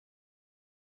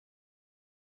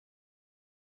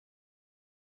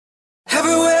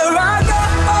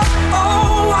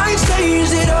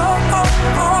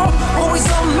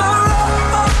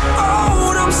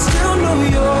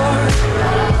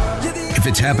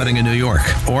happening in New York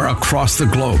or across the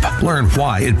globe. Learn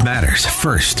why it matters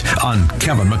first on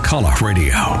Kevin McCullough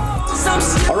Radio.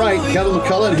 All right, Kevin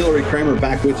McCullough and Hilary Kramer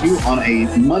back with you on a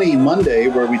Money Monday,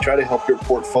 where we try to help your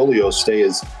portfolio stay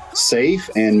as safe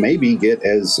and maybe get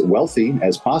as wealthy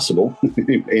as possible.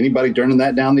 Anybody turning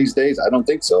that down these days? I don't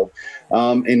think so.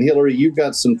 And Hilary, you've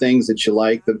got some things that you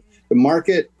like. The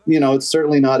market, it's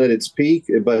certainly not at its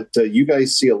peak, but you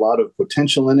guys see a lot of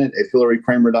potential in it at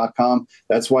hilarykramer.com.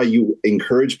 That's why you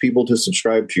encourage people to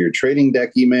subscribe to your trading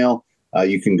deck email.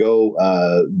 You can go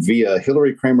via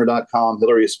hilarykramer.com.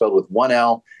 Hilary is spelled with one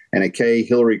L and a K,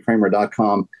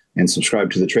 hilarykramer.com, and subscribe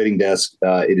to the trading desk.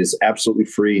 It is absolutely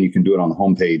free, and you can do it on the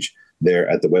homepage there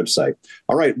at the website.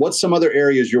 All right, what's some other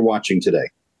areas you're watching today?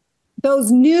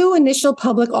 Those new initial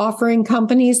public offering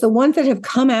companies, the ones that have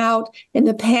come out in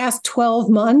the past 12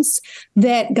 months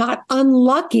that got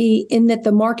unlucky in that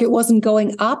the market wasn't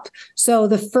going up. So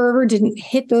the fervor didn't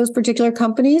hit those particular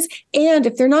companies. And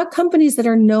if they're not companies that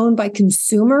are known by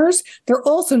consumers, they're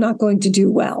also not going to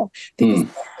do well because the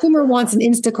consumer wants an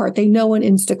Instacart. They know an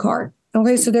Instacart.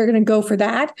 Okay, so they're going to go for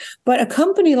that. But a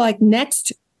company like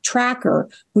Next Tracker,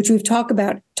 which we've talked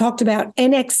about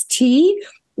NXT,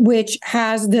 which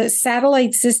has the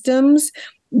satellite systems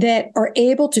that are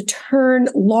able to turn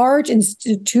large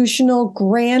institutional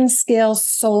grand scale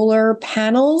solar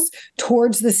panels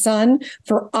towards the sun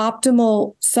for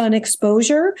optimal sun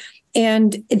exposure.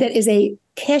 And that is a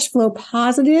cash flow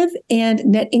positive and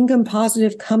net income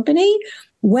positive company,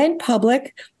 went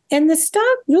public, and the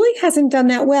stock really hasn't done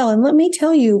that well. And let me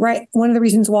tell you, one of the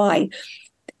reasons why.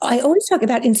 I always talk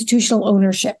about institutional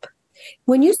ownership.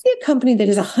 When you see a company that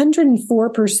is 104%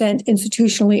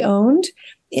 institutionally owned,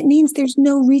 it means there's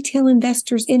no retail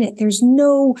investors in it. There's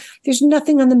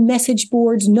nothing on the message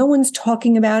boards. No one's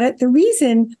talking about it. The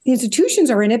reason the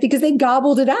institutions are in it because they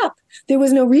gobbled it up. There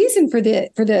was no reason for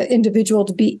the individual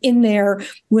to be in there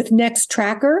with Next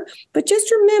Tracker. But just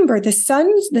remember, the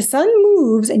sun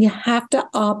moves, and you have to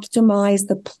optimize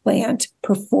the plant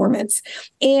performance.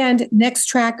 And Next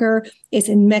Tracker is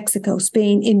in Mexico,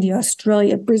 Spain, India,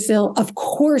 Australia, Brazil, of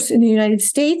course, in the United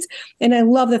States. And I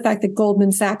love the fact that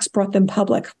Goldman Sachs brought them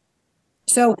public.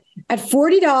 So at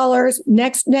 $40,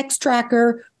 Next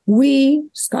Tracker, we,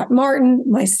 Scott Martin,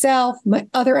 myself, my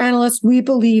other analysts, we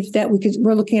believe that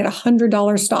we're looking at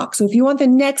 $100 stock. So if you want the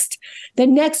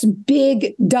next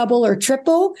big double or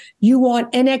triple, you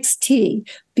want NXT,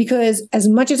 because as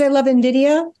much as I love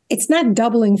NVIDIA, it's not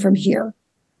doubling from here.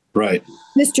 Right.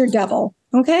 Mr. Devil.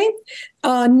 Okay.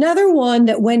 Another one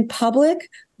that went public,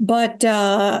 but,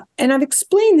 and I've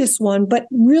explained this one, but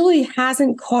really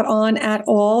hasn't caught on at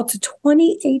all, to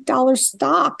 $28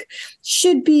 stock.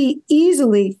 Should be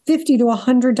easily $50 to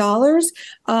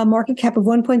 $100, market cap of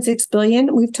 $1.6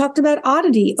 billion. We've talked about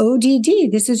Oddity,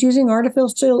 ODD. This is using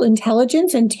artificial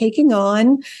intelligence and taking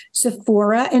on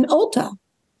Sephora and Ulta.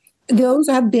 Those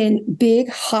have been big,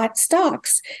 hot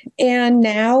stocks. And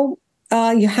now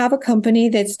you have a company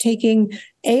that's taking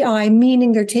AI,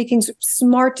 meaning they're taking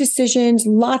smart decisions,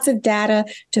 lots of data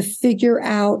to figure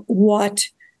out what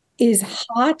is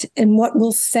hot and what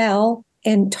will sell,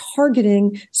 and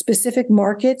targeting specific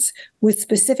markets with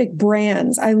specific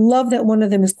brands. I love that one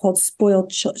of them is called Spoiled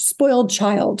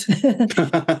Child.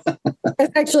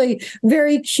 It's actually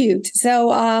very cute.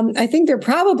 So I think they're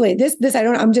probably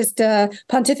I'm just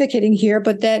pontificating here,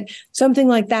 but that something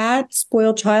like that,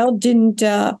 Spoiled Child, could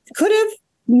have,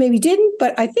 maybe didn't,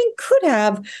 but I think could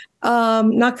have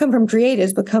not come from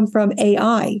creatives, but come from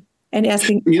AI and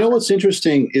asking. You know, what's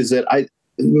interesting is that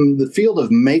the field of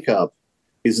makeup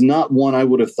is not one I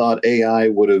would have thought AI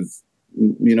would have,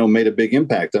 made a big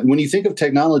impact. When you think of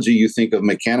technology, you think of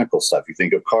mechanical stuff. You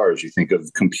think of cars. You think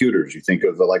of computers. You think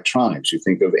of electronics. You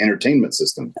think of entertainment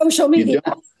systems. Social media.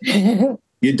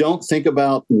 You don't think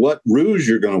about what rouge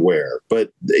you're going to wear,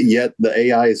 but yet the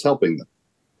AI is helping them.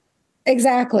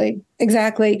 Exactly.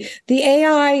 The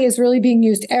AI is really being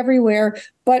used everywhere,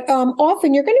 but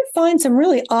often you're going to find some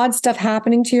really odd stuff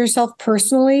happening to yourself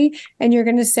personally, and you're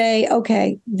going to say,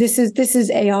 "Okay, this is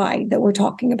AI that we're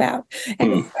talking about."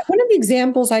 And one of the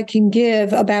examples I can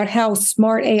give about how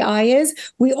smart AI is,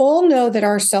 we all know that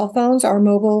our cell phones, our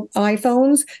mobile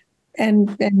iPhones,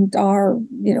 and our,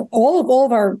 all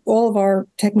of our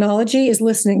technology is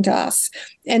listening to us,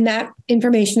 and that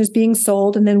information is being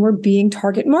sold, and then we're being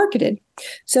target marketed.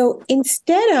 So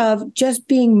instead of just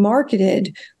being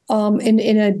marketed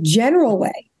in a general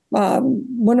way,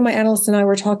 one of my analysts and I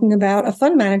were talking about a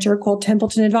fund manager called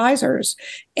Templeton Advisors,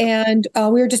 and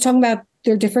we were just talking about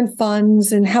their different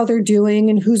funds and how they're doing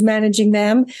and who's managing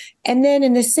them. And then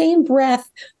in the same breath,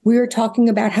 we were talking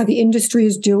about how the industry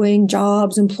is doing,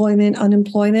 jobs, employment,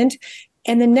 unemployment.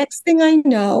 And the next thing I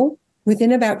know,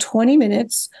 within about 20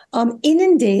 minutes, I'm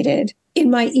inundated in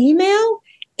my email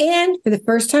and for the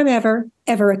first time ever,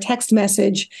 a text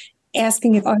message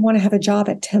asking if I want to have a job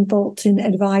at Templeton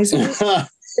Advisors. A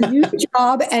new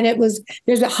job. And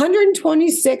there's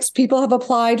 126 people have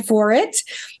applied for it.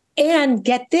 And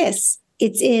get this,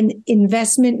 it's in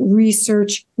investment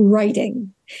research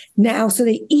writing. Now, so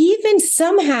they even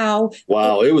somehow.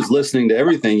 Wow, it was listening to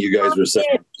everything you guys were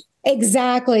saying.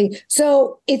 Exactly.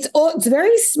 So it's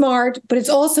very smart, but it's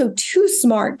also too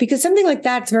smart because something like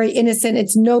that's very innocent.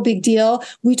 It's no big deal.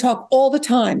 We talk all the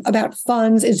time about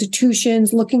funds,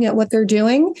 institutions, looking at what they're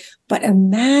doing. But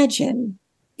imagine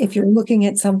if you're looking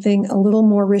at something a little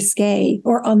more risque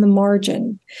or on the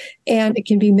margin, and it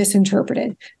can be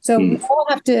misinterpreted. So we all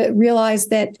have to realize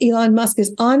that Elon Musk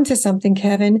is onto something,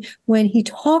 Kevin, when he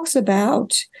talks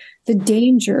about the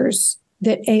dangers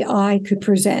that AI could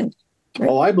present. Right?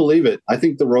 Oh, I believe it. I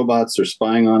think the robots are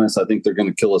spying on us. I think they're going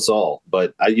to kill us all.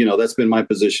 But that's been my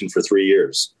position for 3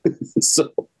 years.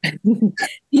 So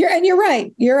you're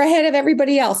right. You're ahead of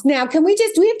everybody else. Now, do we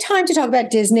have time to talk about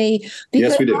Disney?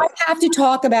 Because yes, we do. I have to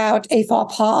talk about a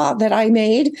faux pas that I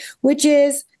made, which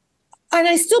is, and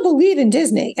I still believe in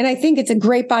Disney, and I think it's a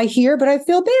great buy here, but I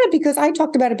feel bad because I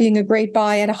talked about it being a great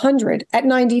buy at 100, at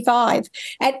 95,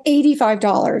 at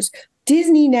 $85.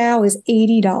 Disney now is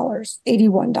 $80,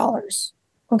 $81.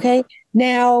 Okay.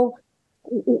 Now,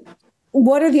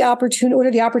 what are the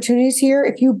opportunities here?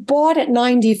 If you bought at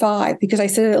 95, because I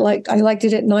said I liked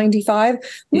it at 95,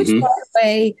 which by the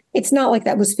way, it's not like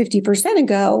that was 50%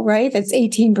 ago, right? That's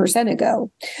 18% ago.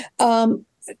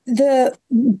 The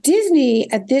Disney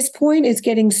at this point is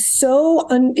getting so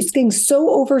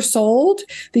oversold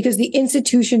because the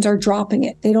institutions are dropping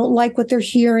it. They don't like what they're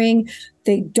hearing.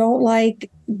 They don't like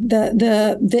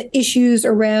the issues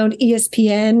around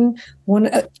ESPN.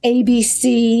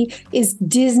 ABC is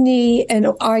Disney and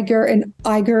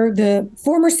Iger, the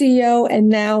former CEO, and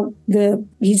now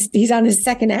he's on his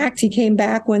second act. He came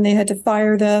back when they had to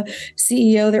fire the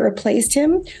CEO that replaced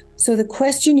him. So the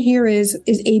question here is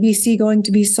ABC going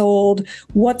to be sold?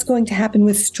 What's going to happen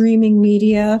with streaming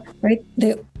media, right?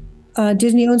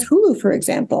 Disney owns Hulu, for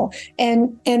example.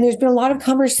 And there's been a lot of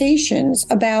conversations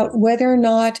about whether or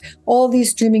not all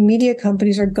these streaming media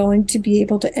companies are going to be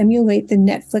able to emulate the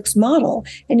Netflix model.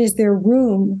 And is there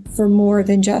room for more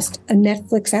than just a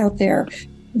Netflix out there?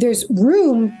 There's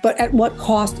room, but at what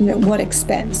cost and at what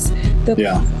expense?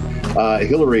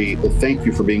 Hilary, thank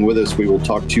you for being with us. We will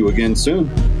talk to you again soon.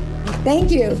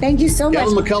 Thank you. Thank you so much.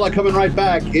 Kevin McCullough coming right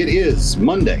back. It is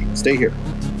Monday. Stay here.